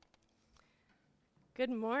Good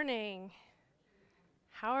morning.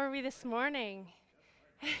 How are we this morning?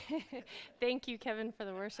 Thank you, Kevin, for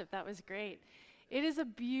the worship. That was great. It is a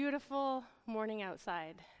beautiful morning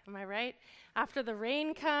outside. Am I right? After the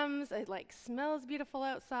rain comes, it smells beautiful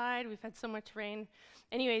outside. We've had so much rain.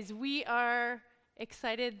 Anyways, we are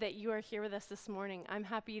excited that you are here with us this morning. I'm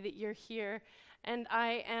happy that you're here. And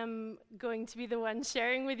I am going to be the one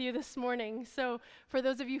sharing with you this morning. So for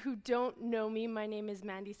those of you who don't know me, my name is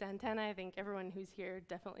Mandy Santana. I think everyone who's here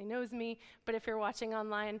definitely knows me. But if you're watching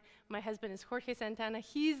online, my husband is Jorge Santana.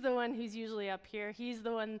 He's the one who's usually up here. He's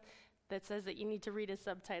the one that says that you need to read his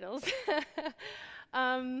subtitles.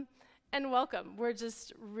 And welcome. We're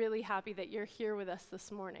just really happy that you're here with us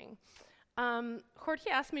this morning. Jorge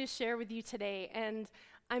asked me to share with you today, and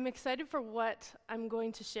I'm excited for what I'm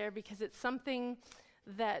going to share because it's something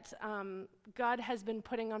that God has been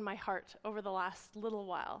putting on my heart over the last little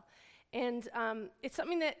while. And it's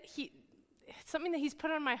something that He's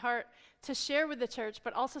put on my heart to share with the church,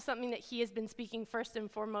 but also something that He has been speaking first and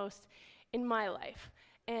foremost in my life.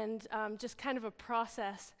 And just kind of a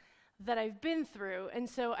process that I've been through. And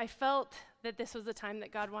so I felt that this was the time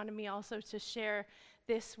that God wanted me also to share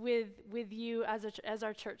this with you as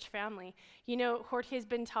our church family. You know, Jorge has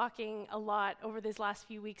been talking a lot over these last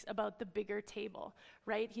few weeks about the bigger table,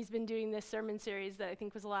 right? He's been doing this sermon series that I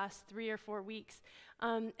think was the last 3 or 4 weeks.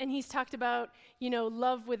 And he's talked about,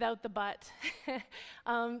 love without the but,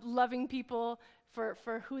 loving people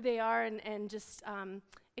for who they are and just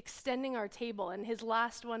extending our table. And his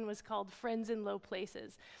last one was called Friends in Low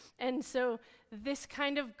Places. And so this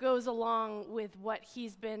kind of goes along with what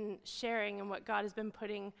he's been sharing and what God has been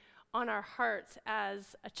putting on our hearts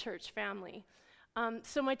as a church family.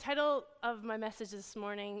 So my title of my message this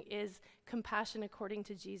morning is Compassion According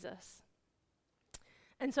to Jesus.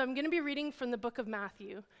 And so I'm going to be reading from the book of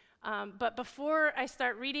Matthew. But before I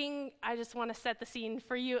start reading, I just want to set the scene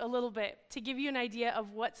for you a little bit to give you an idea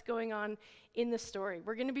of what's going on in the story.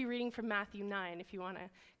 We're going to be reading from Matthew 9 if you want to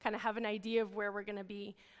kind of have an idea of where we're going to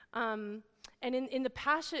be. And in the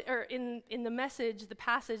passage, or in the message, the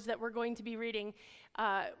passage that we're going to be reading,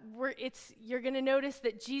 you're going to notice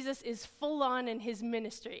that Jesus is full on in his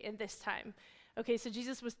ministry at this time. Okay, so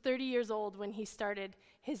Jesus was 30 years old when he started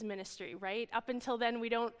his ministry, right? Up until then, we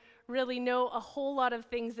don't really know a whole lot of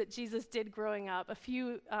things that Jesus did growing up. A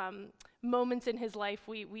few moments in his life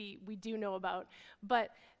we do know about. But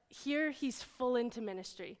here he's full into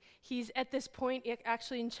ministry. He's at this point,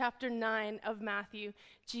 actually in chapter 9 of Matthew,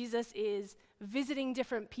 Jesus is visiting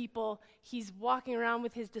different people. He's walking around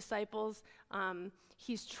with his disciples.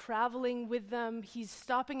 He's traveling with them. He's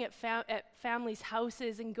stopping at families'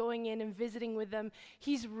 houses and going in and visiting with them.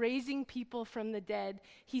 He's raising people from the dead.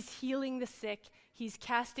 He's healing the sick. He's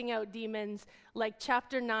casting out demons. Like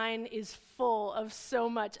chapter 9 is full of so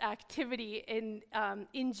much activity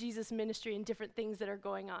in Jesus' ministry and different things that are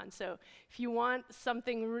going on. So if you want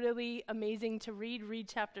something really amazing to read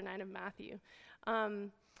chapter 9 of Matthew.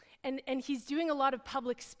 And he's doing a lot of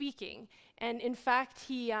public speaking. And in fact,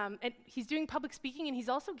 he's doing public speaking, and he's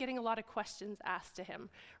also getting a lot of questions asked to him,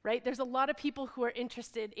 right? There's a lot of people who are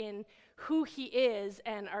interested in who he is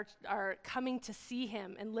and are coming to see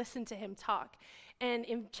him and listen to him talk. And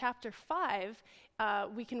in chapter 5,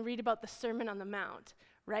 we can read about the Sermon on the Mount,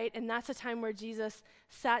 right? And that's a time where Jesus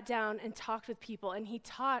sat down and talked with people, and he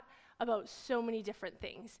taught about so many different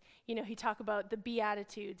things. He talked about the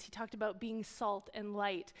Beatitudes. He talked about being salt and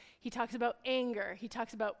light. He talks about anger. He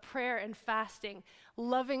talks about prayer and fasting,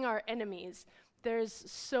 loving our enemies. There's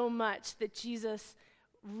so much that Jesus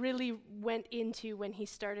really went into when he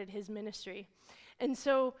started his ministry. And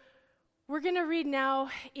so we're going to read now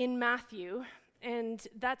in Matthew, and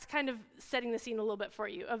that's kind of setting the scene a little bit for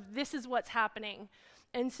you of this is what's happening.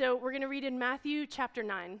 And so we're going to read in Matthew chapter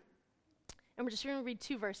 9. And we're just going to read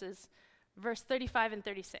 2 verses, verse 35 and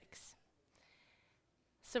 36.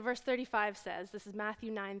 So verse 35 says, this is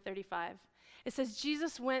Matthew 9:35. It says,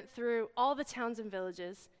 Jesus went through all the towns and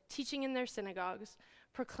villages, teaching in their synagogues,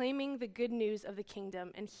 proclaiming the good news of the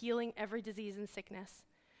kingdom, and healing every disease and sickness.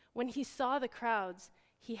 When he saw the crowds,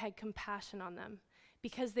 he had compassion on them,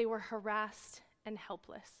 because they were harassed and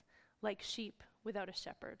helpless, like sheep without a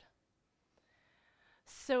shepherd.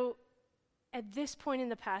 So at this point in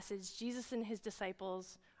the passage, Jesus and his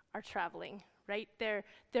disciples are traveling, right? They're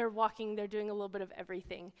walking, they're doing a little bit of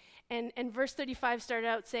everything. And verse 35 started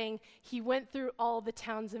out saying, he went through all the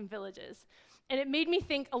towns and villages. And it made me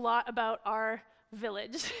think a lot about our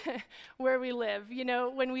village where we live.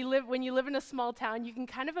 When you live in a small town, you can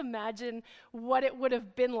kind of imagine what it would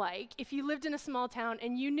have been like if you lived in a small town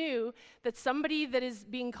and you knew that somebody that is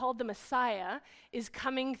being called the Messiah is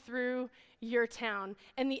coming through your town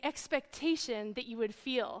and the expectation that you would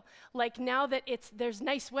feel. Like now that there's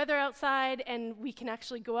nice weather outside and we can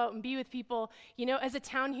actually go out and be with people. You know, as a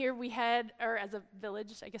town here we had, or as a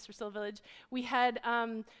village, I guess we're still a village, we had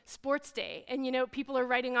sports day. And you know, people are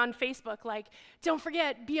writing on Facebook like, don't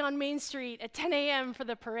forget, be on Main Street at 10 a.m. for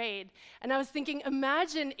the parade. And I was thinking,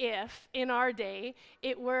 imagine if in our day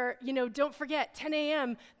it were, you know, don't forget, 10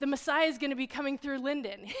 a.m., the Messiah is going to be coming through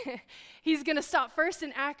Linden. He's going to stop first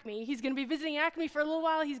in Acme. He's going to be visiting Acme for a little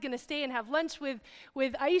while. He's going to stay and have lunch with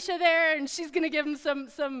Aisha there, and she's going to give him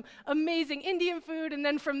some amazing Indian food. And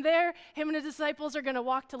then from there, him and his disciples are going to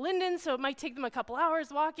walk to Linden, so it might take them a couple hours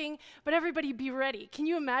walking, but everybody be ready. Can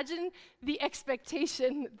you imagine the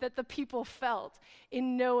expectation that the people felt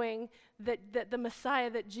in knowing that the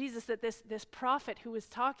Messiah, that Jesus, that this prophet who was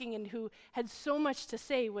talking and who had so much to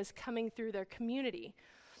say was coming through their community?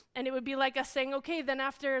 And it would be like us saying, okay, then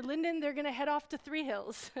after Linden, they're going to head off to Three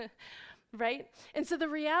Hills, right? And so the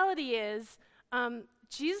reality is,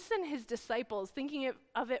 Jesus and his disciples, thinking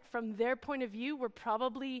of it from their point of view, were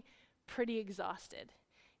probably pretty exhausted.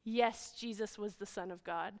 Yes, Jesus was the Son of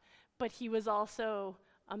God, but he was also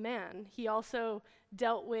a man. He also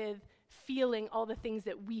dealt with feeling all the things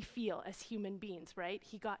that we feel as human beings, right?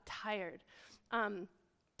 He got tired. And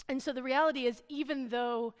so the reality is, even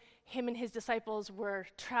though him and his disciples were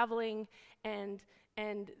traveling and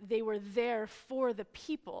they were there for the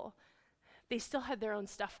people, they still had their own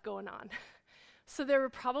stuff going on. So there were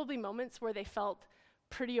probably moments where they felt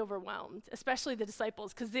pretty overwhelmed, especially the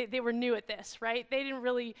disciples, because they were new at this, right? They didn't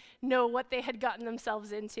really know what they had gotten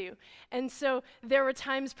themselves into. And so there were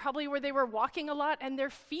times probably where they were walking a lot and their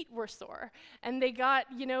feet were sore. And they got,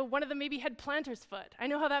 you know, one of them maybe had plantar's foot. I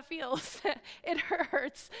know how that feels. It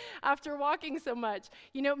hurts after walking so much.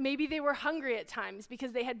 You know, maybe they were hungry at times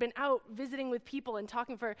because they had been out visiting with people and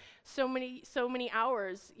talking for so many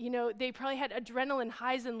hours. You know, they probably had adrenaline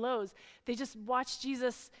highs and lows. They just watched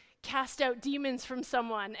Jesus cast out demons from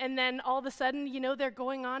someone, and then all of a sudden, you know, they're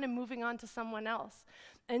going on and moving on to someone else.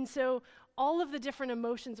 And so all of the different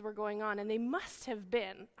emotions were going on, and they must have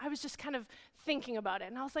been, I was just kind of thinking about it,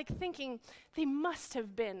 and I was like thinking, they must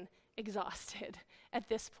have been exhausted at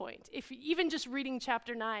this point. If even just reading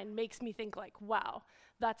chapter 9 makes me think like, wow,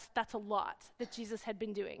 that's a lot that Jesus had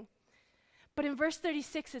been doing. But in verse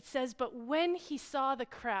 36, it says, but when he saw the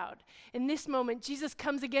crowd, in this moment, Jesus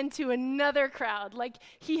comes again to another crowd, like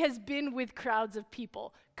he has been with crowds of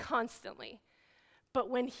people constantly. But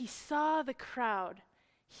when he saw the crowd,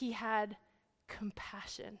 he had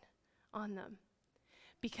compassion on them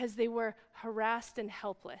because they were harassed and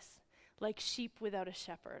helpless, like sheep without a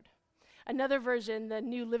shepherd. Another version, the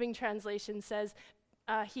New Living Translation, says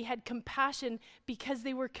he had compassion because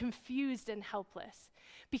they were confused and helpless.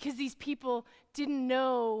 Because these people didn't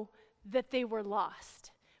know that they were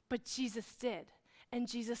lost, but Jesus did, and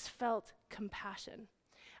Jesus felt compassion.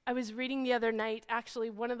 I was reading the other night, actually,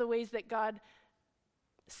 one of the ways that God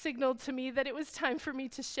signaled to me that it was time for me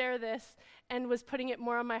to share this and was putting it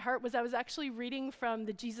more on my heart was I was actually reading from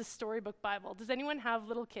the Jesus Storybook Bible. Does anyone have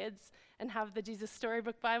little kids and have the Jesus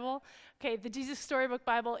Storybook Bible? Okay, the Jesus Storybook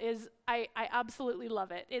Bible is, I absolutely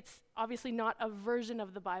love it. It's obviously not a version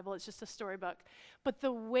of the Bible, it's just a storybook. But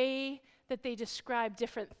the way that they describe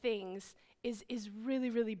different things is really,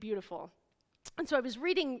 really beautiful. And so I was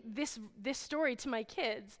reading this story to my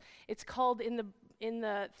kids. It's called in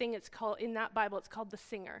that Bible, it's called The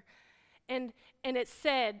Singer. And it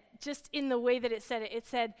said, just in the way that it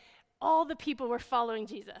said all the people were following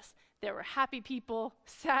Jesus. There were happy people,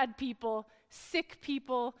 sad people, sick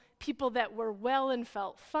people, people that were well and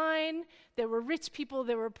felt fine. There were rich people,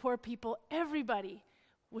 there were poor people. Everybody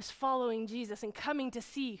was following Jesus and coming to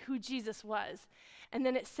see who Jesus was. And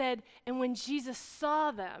then it said, and when Jesus saw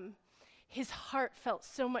them, his heart felt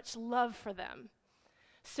so much love for them.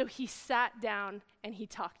 So he sat down and he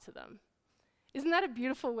talked to them. Isn't that a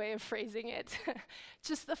beautiful way of phrasing it?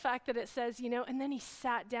 Just the fact that it says, you know, and then he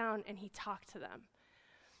sat down and he talked to them.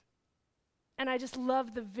 And I just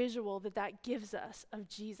love the visual that gives us of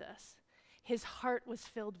Jesus. His heart was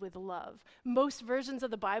filled with love. Most versions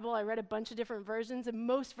of the Bible, I read a bunch of different versions, and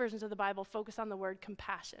most versions of the Bible focus on the word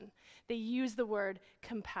compassion. They use the word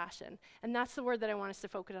compassion. And that's the word that I want us to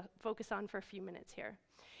focus on for a few minutes here.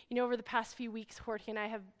 You know, over the past few weeks,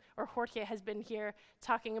 Jorge has been here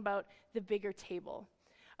talking about the bigger table,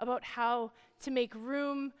 about how to make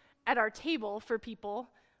room at our table for people,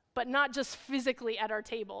 but not just physically at our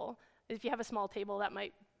table. If you have a small table, that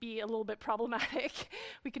might be a little bit problematic.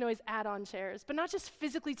 We can always add on chairs, but not just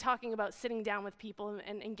physically talking about sitting down with people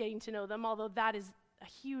and getting to know them, although that is a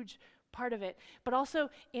huge part of it, but also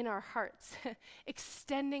in our hearts,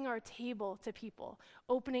 extending our table to people,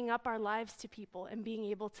 opening up our lives to people, and being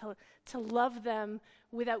able to love them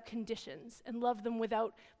without conditions and love them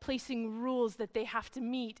without placing rules that they have to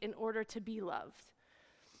meet in order to be loved.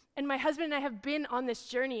 And my husband and I have been on this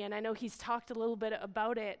journey, and I know he's talked a little bit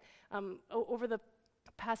about it over the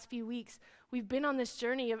past few weeks. We've been on this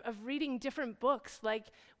journey of reading different books, like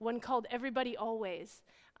one called Everybody Always,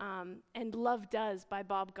 and Love Does by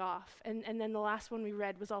Bob Goff. And then the last one we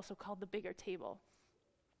read was also called The Bigger Table.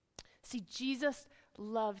 See, Jesus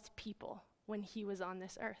loved people when he was on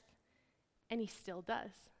this earth, and he still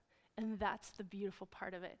does. And that's the beautiful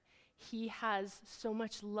part of it. He has so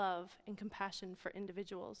much love and compassion for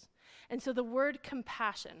individuals. And so the word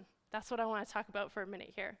compassion, that's what I want to talk about for a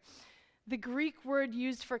minute here. The Greek word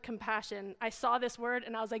used for compassion, I saw this word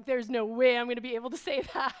and I was like, there's no way I'm going to be able to say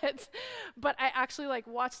that. But I actually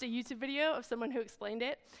watched a YouTube video of someone who explained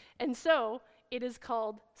it. And so it is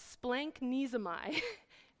called splanchnizomai.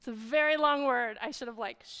 It's a very long word. I should have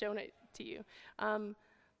shown it to you.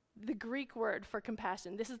 The Greek word for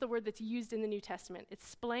compassion, this is the word that's used in the New Testament.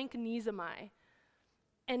 It's splanchnizomai.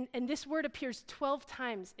 And this word appears 12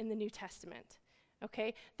 times in the New Testament.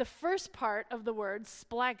 Okay? The first part of the word,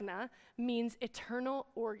 splagna, means eternal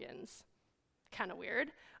organs. Kind of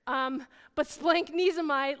weird. But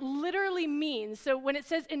splanchnizomai literally means, so when it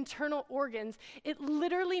says internal organs, it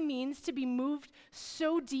literally means to be moved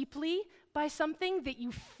so deeply by something that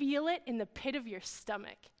you feel it in the pit of your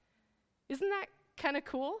stomach. Isn't that kind of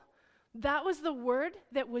cool? That was the word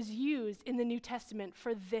that was used in the New Testament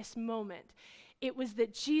for this moment. It was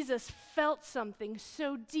that Jesus felt something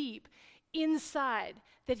so deep inside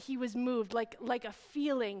that he was moved, like a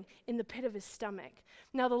feeling in the pit of his stomach.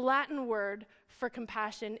 Now, the Latin word for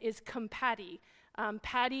compassion is compati.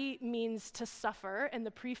 Pati means to suffer, and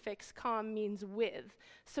the prefix com means with.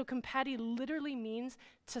 So compati literally means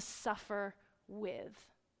to suffer with.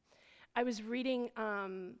 I was reading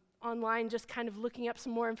online, just kind of looking up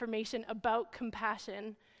some more information about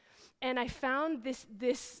compassion. And I found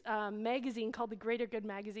this magazine called the Greater Good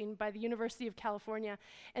Magazine by the University of California.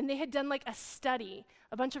 And they had done a study.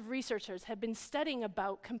 A bunch of researchers had been studying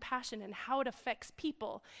about compassion and how it affects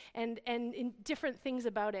people and in different things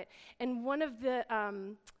about it. And one of the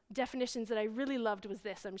definitions that I really loved was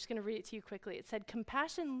this. I'm just going to read it to you quickly. It said,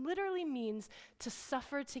 compassion literally means to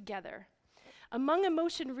suffer together. Among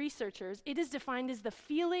emotion researchers, it is defined as the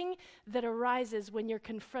feeling that arises when you're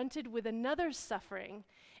confronted with another's suffering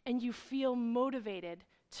and you feel motivated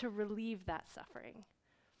to relieve that suffering.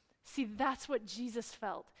 See, that's what Jesus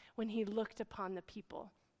felt when he looked upon the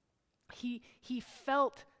people. He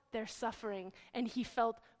felt their suffering and he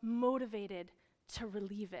felt motivated to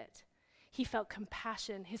relieve it. He felt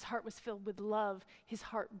compassion. His heart was filled with love. His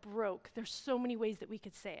heart broke. There's so many ways that we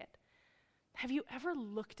could say it. Have you ever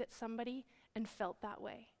looked at somebody and felt that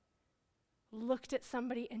way? Looked at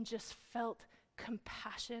somebody and just felt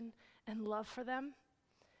compassion and love for them?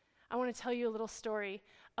 I want to tell you a little story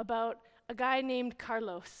about a guy named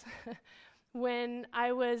Carlos.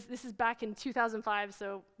 This is back in 2005,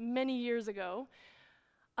 so many years ago,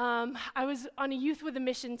 I was on a Youth with a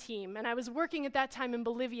Mission team, and I was working at that time in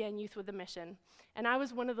Bolivia in Youth with a Mission, and I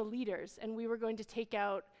was one of the leaders, and we were going to take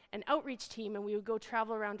out an outreach team, and we would go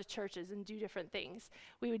travel around to churches and do different things.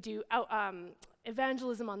 We would do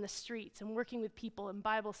evangelism on the streets and working with people in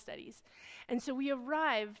Bible studies. And so we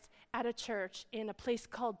arrived at a church in a place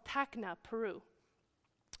called Tacna, Peru.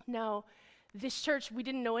 Now, this church, we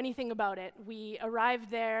didn't know anything about it. We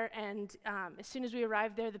arrived there, and as soon as we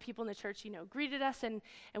arrived there, the people in the church, greeted us, and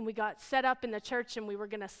we got set up in the church, and we were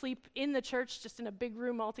going to sleep in the church, just in a big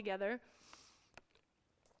room all together.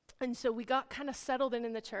 And so we got kind of settled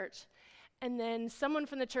in the church. And then someone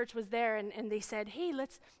from the church was there, and they said, hey,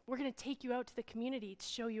 we're going to take you out to the community to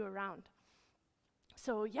show you around.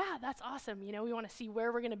 So yeah, that's awesome. We want to see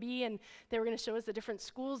where we're going to be, and they were going to show us the different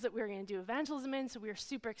schools that we were going to do evangelism in, so we were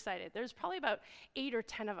super excited. There's probably about 8 or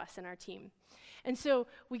 10 of us in our team. And so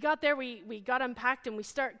we got there, we got unpacked, and we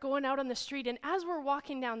start going out on the street, and as we're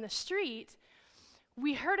walking down the street,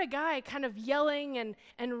 we heard a guy kind of yelling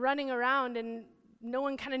and running around, and no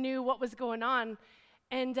one kind of knew what was going on.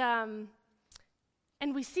 And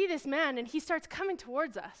we see this man, and he starts coming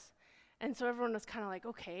towards us. And so everyone was kind of like,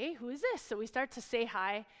 okay, who is this? So we start to say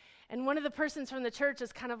hi. And one of the persons from the church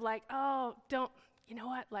is kind of like, oh,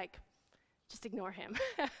 just ignore him.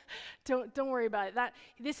 Don't worry about it.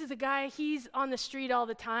 This is a guy, he's on the street all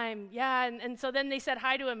the time. Yeah, and so then they said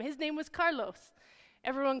hi to him. His name was Carlos.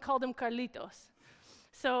 Everyone called him Carlitos.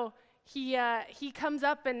 So he comes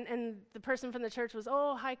up and the person from the church was,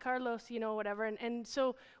 oh, hi, Carlos, whatever. And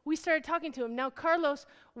so we started talking to him. Now, Carlos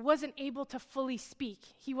wasn't able to fully speak.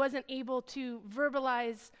 He wasn't able to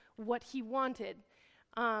verbalize what he wanted.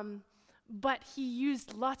 But he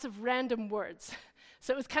used lots of random words.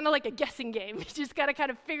 So it was kind of like a guessing game. He just got to kind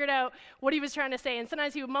of figured out what he was trying to say. And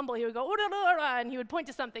sometimes he would mumble. He would go, and he would point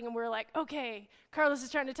to something. And we were like, okay, Carlos is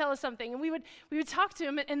trying to tell us something. And we would talk to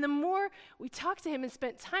him. And the more we talked to him and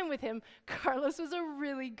spent time with him, Carlos was a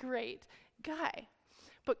really great guy.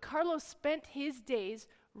 But Carlos spent his days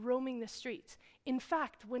roaming the streets. In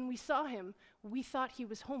fact, when we saw him, we thought he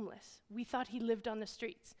was homeless. We thought he lived on the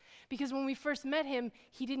streets. Because when we first met him,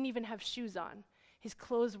 he didn't even have shoes on. His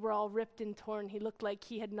clothes were all ripped and torn. He looked like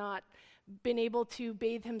he had not been able to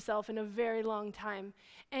bathe himself in a very long time.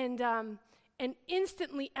 And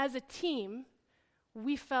instantly, as a team,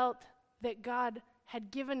 we felt that God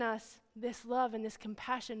had given us this love and this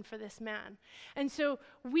compassion for this man. And so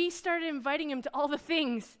we started inviting him to all the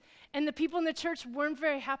things, and the people in the church weren't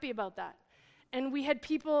very happy about that. And we had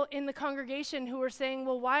people in the congregation who were saying,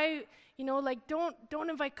 well, why, don't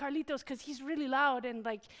invite Carlitos because he's really loud and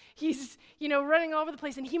he's, running all over the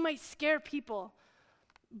place and he might scare people.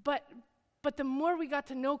 But the more we got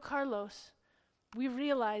to know Carlos, we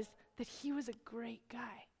realized that he was a great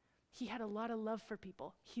guy. He had a lot of love for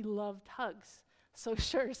people. He loved hugs. So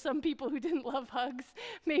sure, some people who didn't love hugs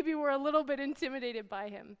maybe were a little bit intimidated by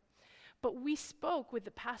him. But we spoke with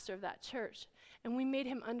the pastor of that church, and we made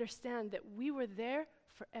him understand that we were there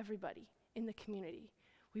for everybody in the community.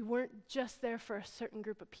 We weren't just there for a certain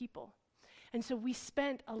group of people. And so we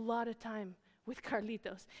spent a lot of time with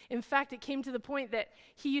Carlitos. In fact, it came to the point that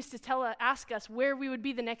he used to ask us where we would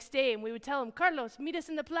be the next day, and we would tell him, Carlos, meet us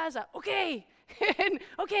in the plaza. Okay. And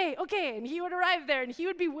okay. And he would arrive there, and he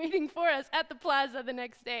would be waiting for us at the plaza the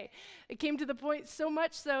next day. It came to the point so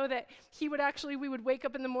much so that we would wake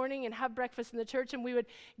up in the morning and have breakfast in the church, and we would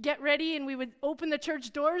get ready, and we would open the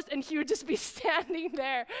church doors, and he would just be standing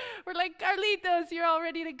there. We're like, Carlitos, you're all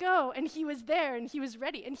ready to go. And he was there, and he was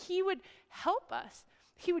ready, and he would help us.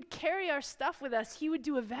 He would carry our stuff with us. He would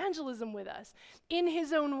do evangelism with us. In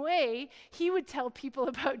his own way, he would tell people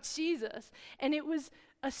about Jesus. And it was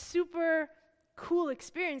a super cool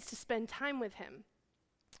experience to spend time with him.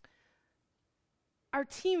 Our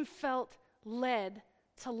team felt led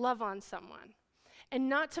to love on someone and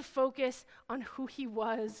not to focus on who he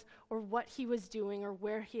was or what he was doing or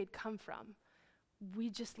where he had come from.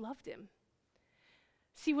 We just loved him.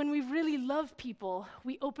 See, when we really love people,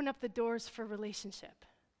 we open up the doors for relationship.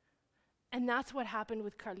 And that's what happened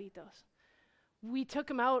with Carlitos. We took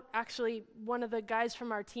him out. Actually, one of the guys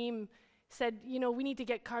from our team said, we need to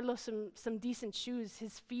get Carlos some decent shoes.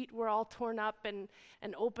 His feet were all torn up and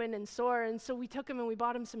open and sore. And so we took him and we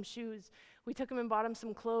bought him some shoes. We took him and bought him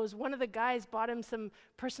some clothes. One of the guys bought him some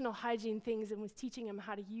personal hygiene things and was teaching him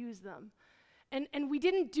how to use them. And we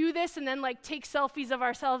didn't do this and then take selfies of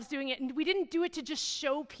ourselves doing it. And we didn't do it to just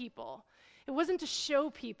show people. It wasn't to show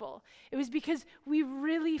people. It was because we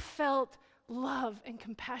really felt love and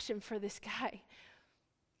compassion for this guy.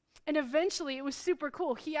 And eventually, it was super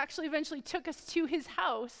cool. He actually eventually took us to his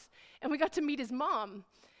house, and we got to meet his mom.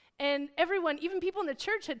 And everyone, even people in the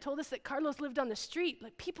church, had told us that Carlos lived on the street.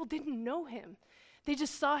 People didn't know him. They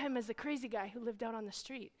just saw him as the crazy guy who lived out on the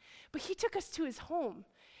street. But he took us to his home,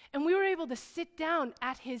 and we were able to sit down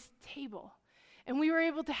at his table. And we were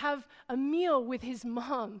able to have a meal with his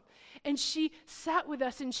mom. And she sat with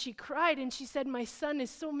us and she cried and she said, my son is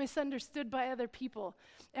so misunderstood by other people.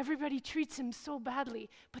 Everybody treats him so badly,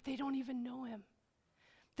 but they don't even know him.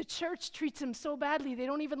 The church treats him so badly, they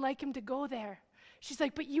don't even like him to go there. She's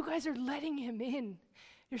like, but you guys are letting him in.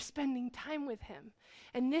 You're spending time with him.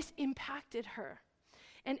 And this impacted her.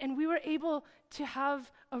 And we were able to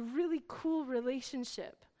have a really cool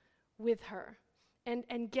relationship with her.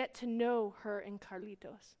 And get to know her and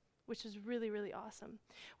Carlitos, which was really, really awesome.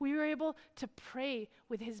 We were able to pray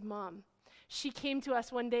with his mom. She came to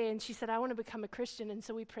us one day and she said, I want to become a Christian, and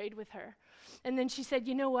so we prayed with her. And then she said,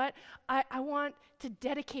 you know what? I want to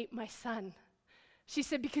dedicate my son. She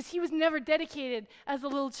said, because he was never dedicated as a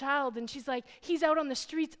little child, and she's like, he's out on the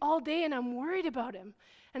streets all day, and I'm worried about him.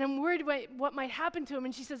 And I'm worried about what might happen to him.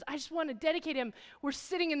 And she says, I just want to dedicate him. We're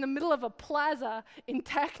sitting in the middle of a plaza in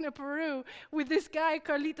Tacna, Peru, with this guy.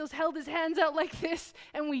 Carlitos held his hands out like this,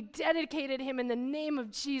 and we dedicated him in the name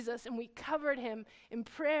of Jesus, and we covered him in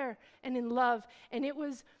prayer and in love. And it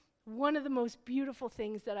was one of the most beautiful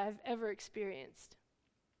things that I've ever experienced.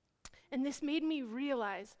 And this made me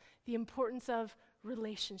realize the importance of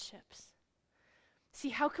relationships. See,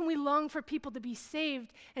 how can we long for people to be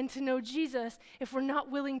saved and to know Jesus if we're not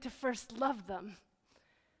willing to first love them?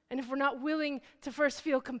 And if we're not willing to first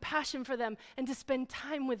feel compassion for them and to spend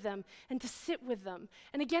time with them and to sit with them.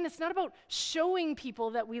 And again, it's not about showing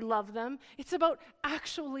people that we love them. It's about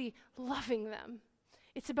actually loving them.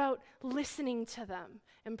 It's about listening to them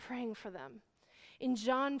and praying for them. In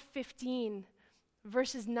John 15,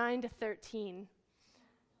 verses 9 to 13,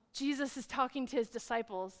 Jesus is talking to his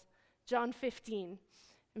disciples. John 15.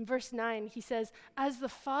 In verse 9, he says, "As the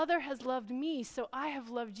Father has loved me, so I have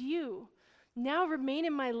loved you. Now remain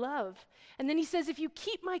in my love." And then he says, "If you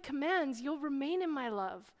keep my commands, you'll remain in my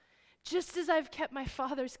love, just as I've kept my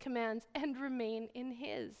Father's commands and remain in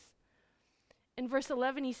his." In verse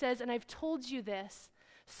 11, he says, "And I've told you this,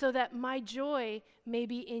 so that my joy may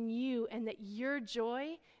be in you and that your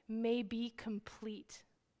joy may be complete.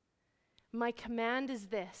 My command is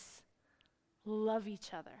this: love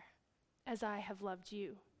each other as I have loved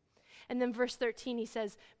you." And then verse 13, he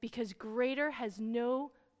says, "Because greater has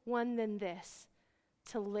no one than this,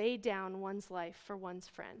 to lay down one's life for one's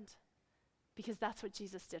friend." Because that's what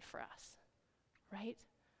Jesus did for us, right?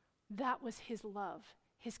 That was his love,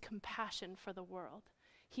 his compassion for the world.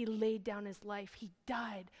 He laid down his life. He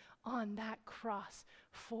died on that cross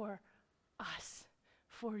for us,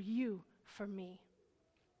 for you, for me.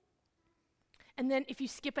 And then if you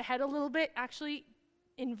skip ahead a little bit, actually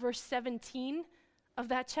in verse 17 of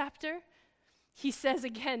that chapter, he says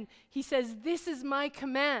again, "This is my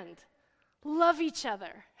command, love each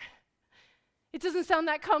other." It doesn't sound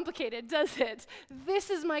that complicated, does it? This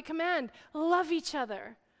is my command, love each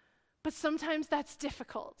other. But sometimes that's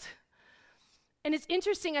difficult. And it's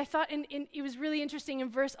interesting, I thought it was really interesting in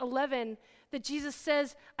verse 11 that Jesus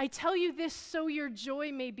says, "I tell you this so your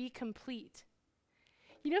joy may be complete."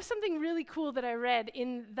 You know something really cool that I read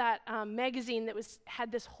in that magazine that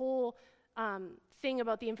had this whole thing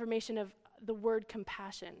about the information of the word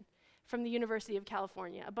compassion from the University of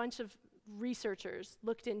California. A bunch of researchers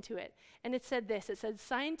looked into it, and it said this. It said,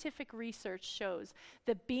 "Scientific research shows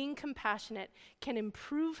that being compassionate can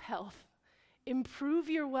improve health, improve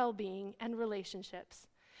your well-being and relationships."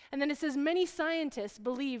 And then it says, "Many scientists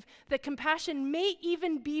believe that compassion may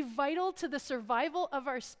even be vital to the survival of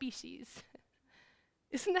our species."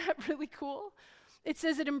 Isn't that really cool? It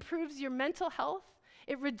says it improves your mental health.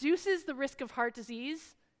 It reduces the risk of heart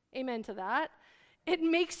disease. Amen to that. It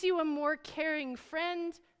makes you a more caring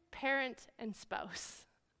friend, parent, and spouse.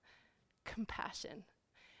 Compassion.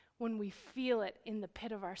 When we feel it in the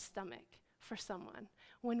pit of our stomach for someone,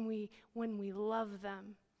 when we love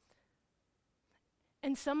them.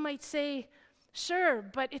 And some might say, "Sure,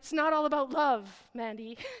 but it's not all about love,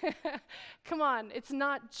 Mandy." Come on, it's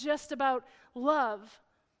not just about love.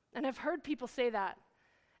 And I've heard people say that.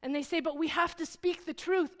 And they say, "But we have to speak the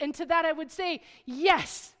truth." And to that I would say,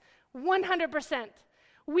 yes, 100%.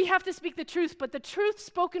 We have to speak the truth, but the truth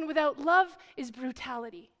spoken without love is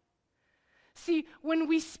brutality. See, when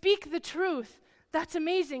we speak the truth, that's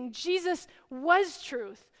amazing. Jesus was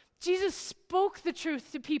truth. Jesus spoke the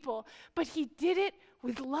truth to people, but he did it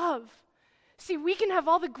with love. See, we can have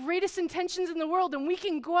all the greatest intentions in the world, and we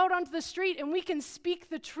can go out onto the street and we can speak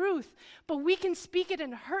the truth, but we can speak it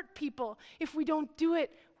and hurt people if we don't do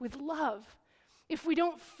it with love. If we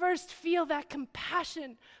don't first feel that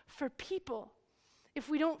compassion for people. If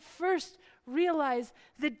we don't first realize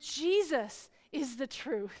that Jesus is the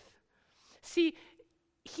truth. See,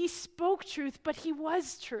 he spoke truth, but he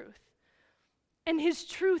was truth. And his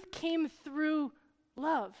truth came through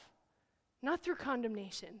love, not through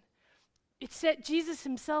condemnation. It said, Jesus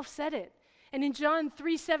himself said it. And in John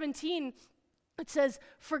 3:17, it says,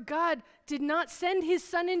 "For God did not send his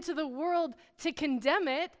Son into the world to condemn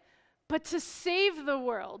it, but to save the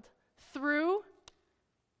world through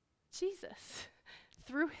Jesus,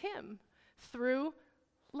 through him, through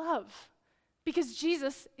love." Because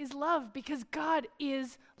Jesus is love, because God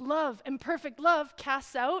is love, and perfect love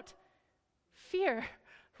casts out fear,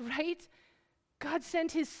 right? God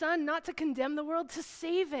sent his Son not to condemn the world, to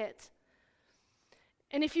save it.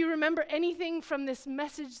 And if you remember anything from this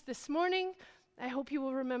message this morning, I hope you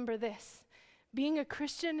will remember this. Being a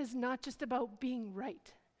Christian is not just about being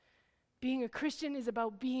right. Being a Christian is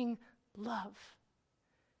about being love.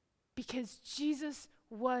 Because Jesus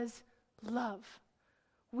was love.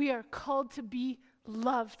 We are called to be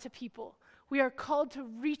love to people. We are called to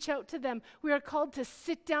reach out to them. We are called to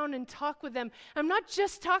sit down and talk with them. I'm not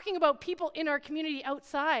just talking about people in our community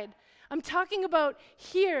outside. I'm talking about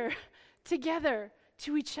here, together,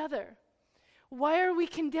 to each other. Why are we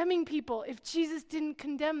condemning people if Jesus didn't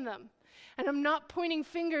condemn them? And I'm not pointing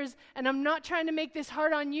fingers, and I'm not trying to make this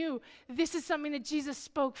hard on you. This is something that Jesus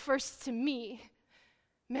spoke first to me.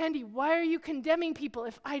 Mandy, why are you condemning people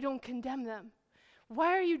if I don't condemn them?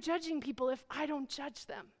 Why are you judging people if I don't judge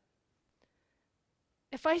them?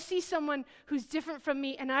 If I see someone who's different from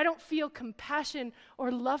me and I don't feel compassion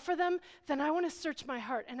or love for them, then I want to search my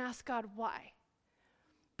heart and ask God why.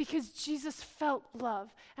 Because Jesus felt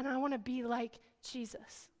love, and I want to be like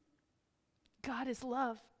Jesus. God is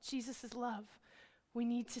love. Jesus is love. We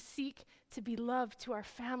need to seek to be loved to our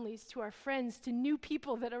families, to our friends, to new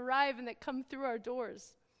people that arrive and that come through our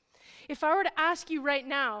doors. If I were to ask you right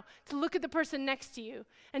now to look at the person next to you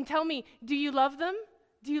and tell me, do you love them?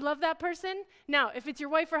 Do you love that person? Now, if it's your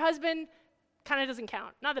wife or husband, kind of doesn't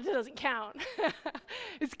count. Not that it doesn't count.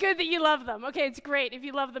 It's good that you love them. Okay, it's great if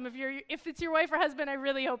you love them. If it's your wife or husband, I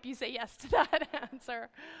really hope you say yes to that answer.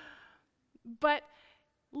 But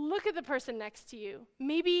look at the person next to you.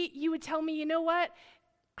 Maybe you would tell me, you know what?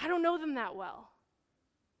 I don't know them that well.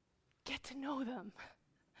 Get to know them.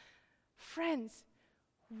 Friends,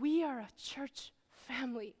 we are a church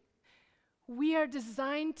family. We are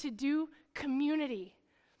designed to do community.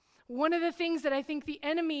 One of the things that I think the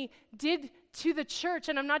enemy did to the church,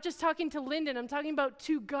 and I'm not just talking to Linden, I'm talking about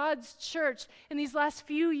to God's church in these last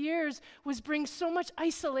few years, was bring so much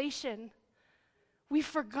isolation. We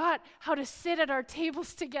forgot how to sit at our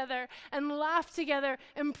tables together and laugh together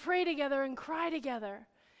and pray together and cry together.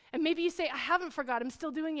 And maybe you say, I haven't forgot, I'm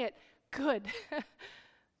still doing it. Good.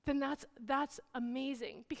 Then that's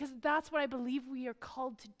amazing, because that's what I believe we are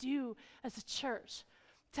called to do as a church.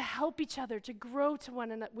 To help each other, to grow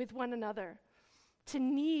with one another, to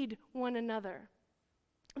need one another.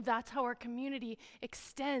 That's how our community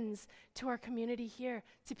extends to our community here,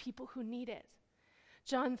 to people who need it.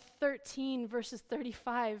 John 13, verses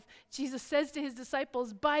 35, Jesus says to his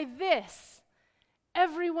disciples, by this,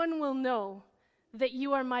 everyone will know that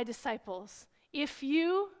you are my disciples, if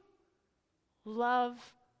you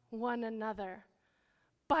love one another.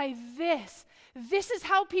 By this is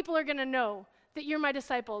how people are going to know that you're my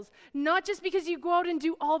disciples. Not just because you go out and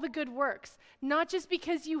do all the good works, not just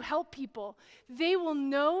because you help people. They will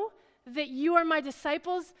know that you are my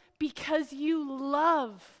disciples because you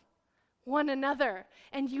love one another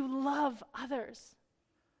and you love others.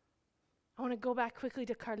 I want to go back quickly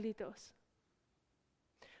to Carlitos.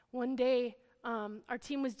 One day, our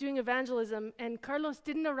team was doing evangelism, and Carlos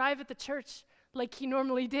didn't arrive at the church like he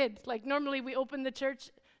normally did. Like normally we open the church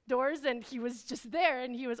doors and he was just there,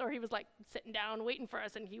 and he was like sitting down waiting for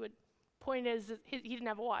us, and he would point he didn't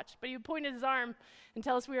have a watch, but he would point his arm and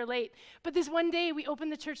tell us we were late. But this one day we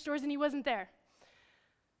opened the church doors and he wasn't there.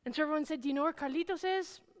 And so everyone said, do you know where Carlitos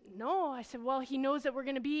is? No. I said, well, he knows that we're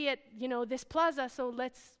going to be at, this plaza, so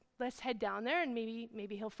let's head down there and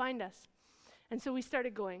maybe he'll find us. And so we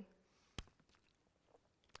started going.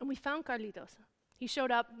 And we found Carlitos. He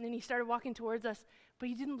showed up and then he started walking towards us, but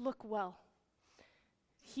he didn't look well.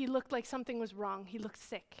 He looked like something was wrong. He looked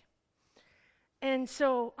sick. And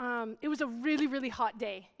so it was a really, really hot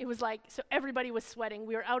day. It was so everybody was sweating.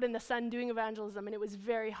 We were out in the sun doing evangelism, and it was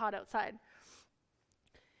very hot outside.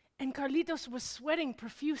 And Carlitos was sweating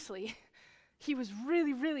profusely. He was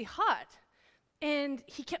really, really hot. And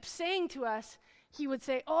he kept saying to us, he would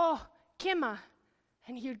say, oh, quema.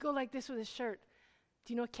 And he would go like this with his shirt.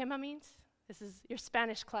 Do you know what quema means? This is your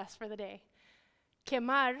Spanish class for the day.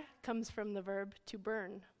 Quemar comes from the verb to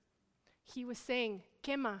burn. He was saying,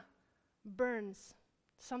 quema, burns.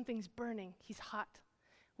 Something's burning. He's hot.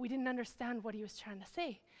 We didn't understand what he was trying to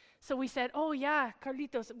say. So we said, oh yeah,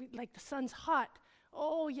 Carlitos, the sun's hot.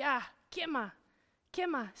 Oh yeah, quema.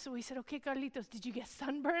 So we said, okay, Carlitos, did you get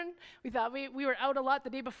sunburn? We thought we were out a lot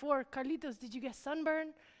the day before. Carlitos, did you get sunburn?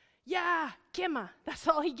 Yeah, quema. That's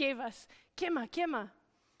all he gave us. Quema.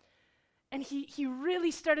 And he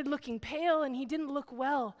really started looking pale, and he didn't look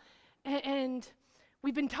well. And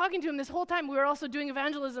we've been talking to him this whole time. We were also doing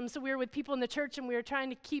evangelism, so we were with people in the church, and we were trying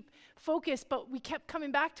to keep focused, but we kept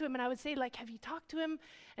coming back to him, and I would say, have you talked to him?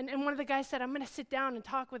 And one of the guys said, I'm going to sit down and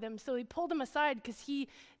talk with him. So he pulled him aside because he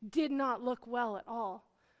did not look well at all.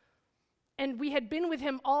 And we had been with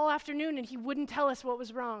him all afternoon, and he wouldn't tell us what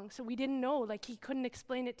was wrong, so we didn't know. He couldn't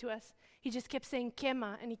explain it to us. He just kept saying,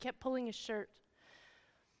 quema, and he kept pulling his shirt.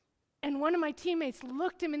 And one of my teammates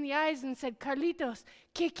looked him in the eyes and said, Carlitos,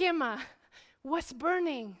 ¿qué quema? What's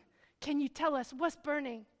burning? Can you tell us what's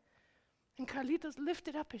burning? And Carlitos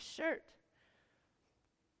lifted up his shirt.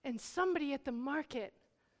 And somebody at the market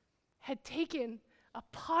had taken a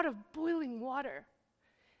pot of boiling water,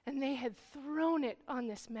 and they had thrown it on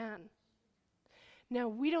this man. Now,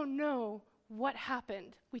 we don't know what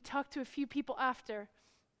happened. We talked to a few people after.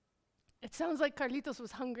 It sounds like Carlitos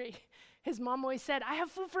was hungry. His mom always said, I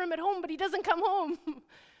have food for him at home, but he doesn't come home.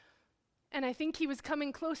 And I think he was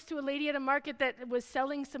coming close to a lady at a market that was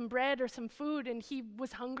selling some bread or some food, and he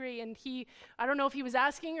was hungry, and I don't know if he was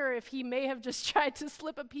asking or if he may have just tried to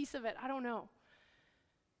slip a piece of it. I don't know.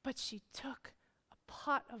 But she took a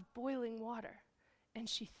pot of boiling water and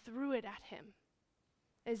she threw it at him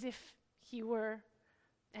as if he were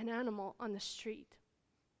an animal on the street.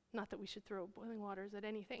 Not that we should throw boiling waters at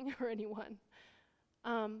anything or anyone.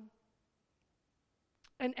 And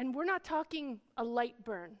we're not talking a light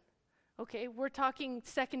burn, okay? We're talking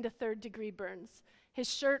 2nd to 3rd degree burns.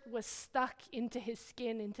 His shirt was stuck into his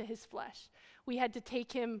skin, into his flesh. We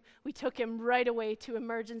took him right away to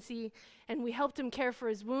emergency, and we helped him care for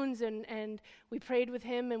his wounds, and we prayed with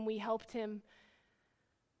him, and we helped him.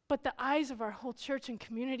 But the eyes of our whole church and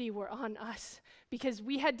community were on us because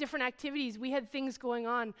we had different activities, we had things going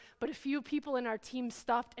on, but a few people in our team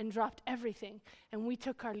stopped and dropped everything, and we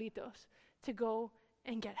took Carlitos to go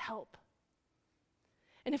and get help.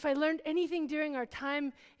 And if I learned anything during our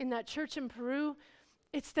time in that church in Peru,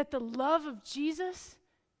 it's that the love of Jesus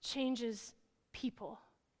changes people.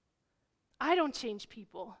 I don't change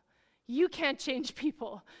people. You can't change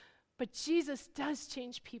people, but Jesus does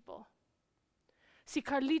change people. See,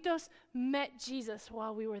 Carlitos met Jesus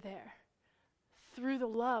while we were there through the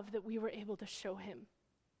love that we were able to show him.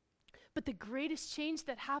 But the greatest change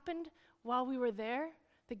that happened while we were there,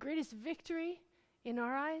 the greatest victory in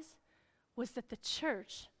our eyes, was that the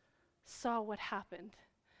church saw what happened.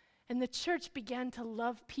 And the church began to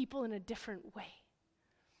love people in a different way.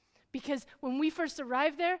 Because when we first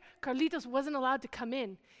arrived there, Carlitos wasn't allowed to come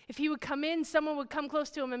in. If he would come in, someone would come close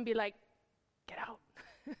to him and be like, "Get out.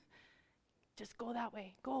 Just go that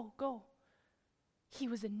way. Go." He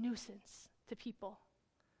was a nuisance to people.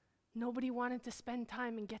 Nobody wanted to spend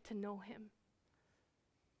time and get to know him.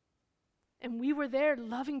 And we were there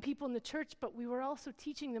loving people in the church, but we were also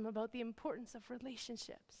teaching them about the importance of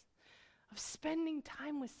relationships, of spending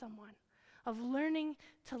time with someone, of learning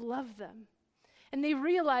to love them. And they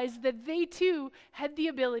realized that they too had the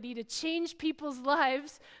ability to change people's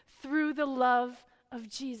lives through the love of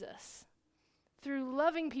Jesus, through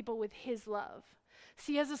loving people with his love.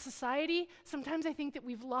 See, as a society, sometimes I think that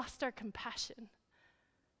we've lost our compassion.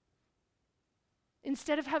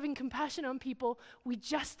 Instead of having compassion on people, we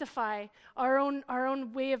justify our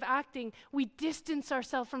own way of acting. We distance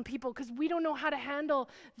ourselves from people because we don't know how to handle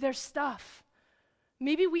their stuff.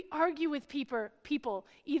 Maybe we argue with people,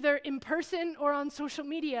 either in person or on social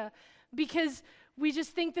media, because we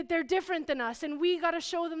just think that they're different than us, and we got to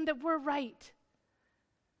show them that we're right.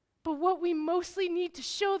 But what we mostly need to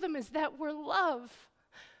show them is that we're love,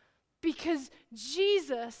 because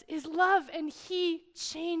Jesus is love, and he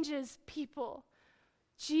changes people.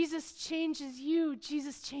 Jesus changes you.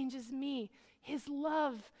 Jesus changes me. His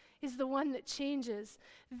love is the one that changes.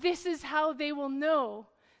 This is how they will know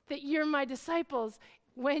that you're my disciples,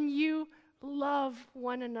 when you love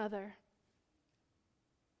one another.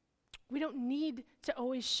 We don't need to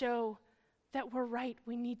always show that we're right.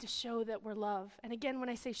 We need to show that we're love. And again, when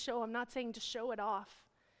I say show, I'm not saying to show it off.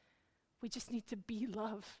 We just need to be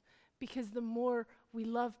love, because the more we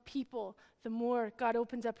love people, the more God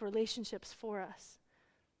opens up relationships for us.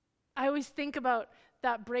 I always think about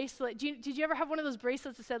that bracelet. Did you ever have one of those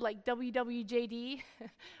bracelets that said like WWJD?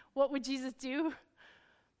 What would Jesus do?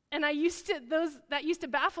 And that used to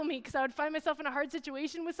baffle me, because I would find myself in a hard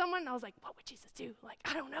situation with someone, and I was like, what would Jesus do? Like,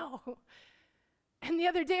 I don't know. And the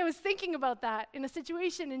other day I was thinking about that in a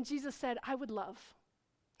situation, and Jesus said, I would love.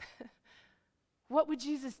 What would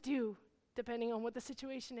Jesus do, depending on what the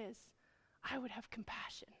situation is? I would have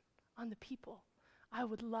compassion on the people. I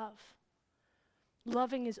would love.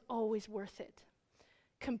 Loving is always worth it.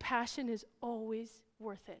 Compassion is always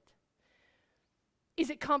worth it. Is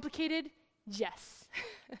it complicated? Yes.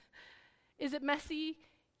 Is it messy?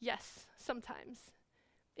 Yes, sometimes.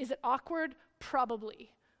 Is it awkward?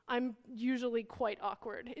 Probably. I'm usually quite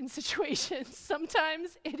awkward in situations.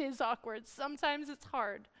 Sometimes it is awkward. Sometimes it's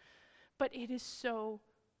hard. But it is so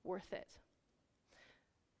worth it.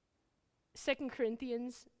 2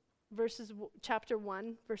 Corinthians chapter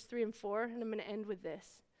 1, verse 3 and 4, and I'm going to end with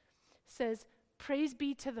this, says, praise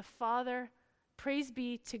be to the Father, praise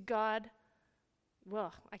be to God.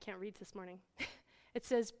 Well, I can't read this morning. It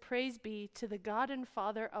says, praise be to the God and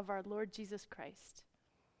Father of our Lord Jesus Christ,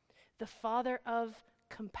 the Father of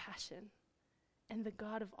compassion and the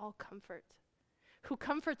God of all comfort, who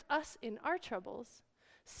comforts us in our troubles,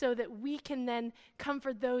 so that we can then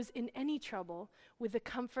comfort those in any trouble with the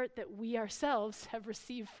comfort that we ourselves have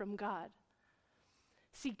received from God.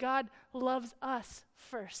 See, God loves us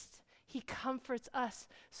first. He comforts us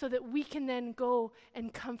so that we can then go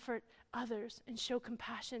and comfort others and show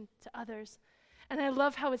compassion to others. And I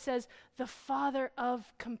love how it says, the Father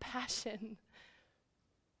of compassion.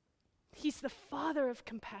 He's the Father of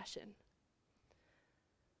compassion.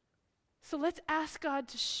 So let's ask God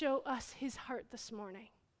to show us his heart this morning.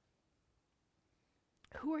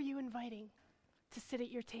 Who are you inviting to sit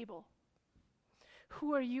at your table?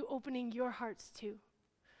 Who are you opening your hearts to?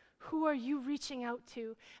 Who are you reaching out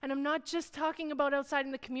to? And I'm not just talking about outside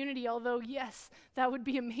in the community, although yes, that would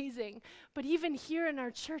be amazing. But even here in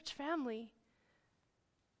our church family,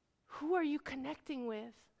 who are you connecting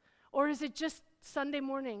with? Or is it just Sunday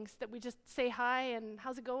mornings that we just say hi and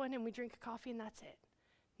how's it going and we drink a coffee and that's it?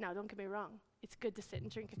 Now, don't get me wrong. It's good to sit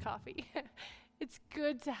and drink a coffee. It's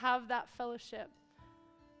good to have that fellowship.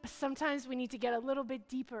 But sometimes we need to get a little bit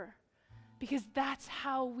deeper because that's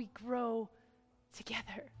how we grow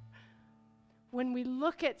together. When we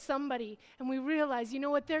look at somebody and we realize, you know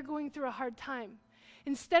what, they're going through a hard time.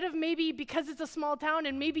 Instead of maybe because it's a small town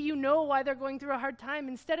and maybe you know why they're going through a hard time,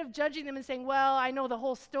 instead of judging them and saying, well, I know the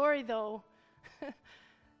whole story though.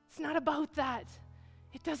 It's not about that.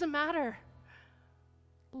 It doesn't matter.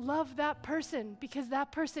 Love that person because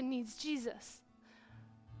that person needs Jesus.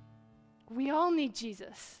 We all need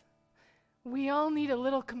Jesus. We all need a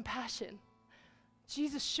little compassion.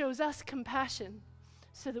 Jesus shows us compassion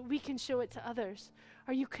so that we can show it to others.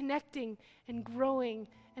 Are you connecting and growing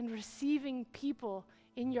and receiving people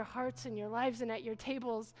in your hearts and your lives and at your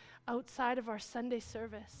tables outside of our Sunday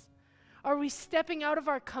service? Are we stepping out of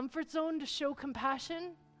our comfort zone to show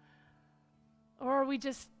compassion? Or are we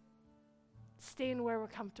just staying where we're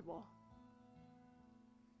comfortable?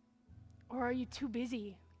 Or are you too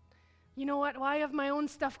busy? You know what? Well, I have my own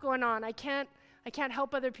stuff going on. I can't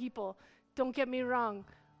help other people. Don't get me wrong.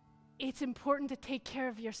 It's important to take care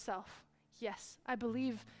of yourself. Yes, I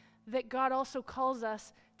believe that God also calls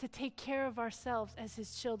us to take care of ourselves as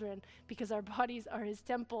his children because our bodies are his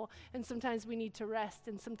temple and sometimes we need to rest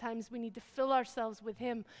and sometimes we need to fill ourselves with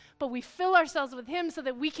him. But we fill ourselves with him so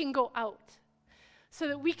that we can go out, so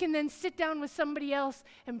that we can then sit down with somebody else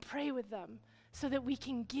and pray with them, so that we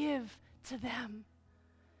can give to them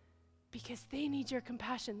because they need your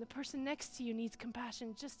compassion. The person next to you needs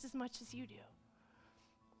compassion just as much as you do.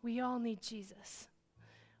 We all need Jesus.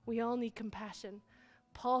 We all need compassion.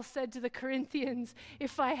 Paul said to the Corinthians,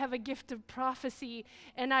 if I have a gift of prophecy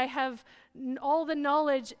and I have all the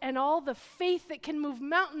knowledge and all the faith that can move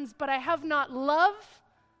mountains, but I have not love,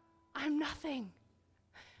 I'm nothing.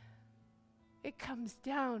 It comes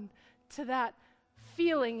down to that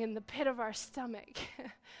feeling in the pit of our stomach,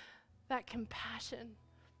 that compassion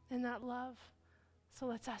and that love. So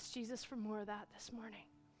let's ask Jesus for more of that this morning.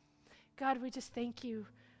 God, we just thank you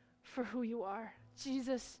for who you are.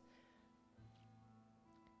 Jesus,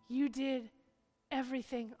 you did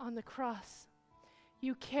everything on the cross.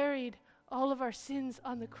 You carried all of our sins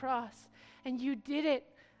on the cross, and you did it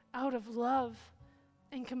out of love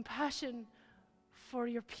and compassion for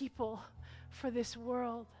your people, for this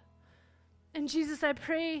world. And Jesus, I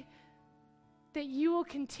pray that you will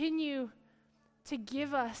continue to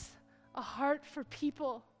give us a heart for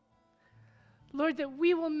people. Lord, that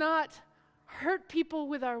we will not hurt people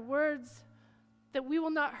with our words, that we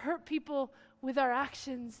will not hurt people with our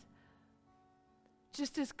actions.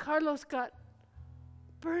 Just as Carlos got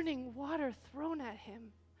burning water thrown at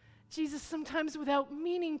him, Jesus, sometimes without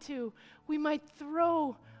meaning to, we might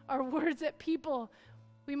throw our words at people.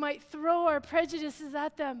 We might throw our prejudices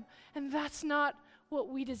at them, and that's not what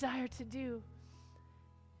we desire to do.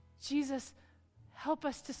 Jesus, help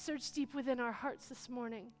us to search deep within our hearts this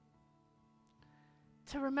morning,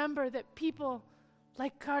 to remember that people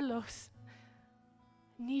like Carlos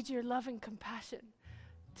need your love and compassion,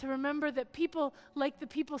 to remember that people like the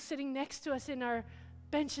people sitting next to us in our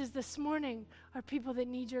benches this morning are people that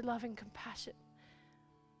need your love and compassion.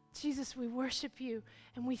 Jesus, we worship you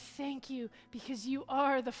and we thank you because you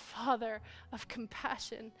are the Father of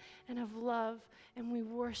compassion and of love, and we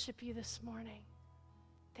worship you this morning.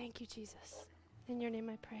 Thank you, Jesus. In your name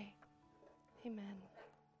I pray. Amen.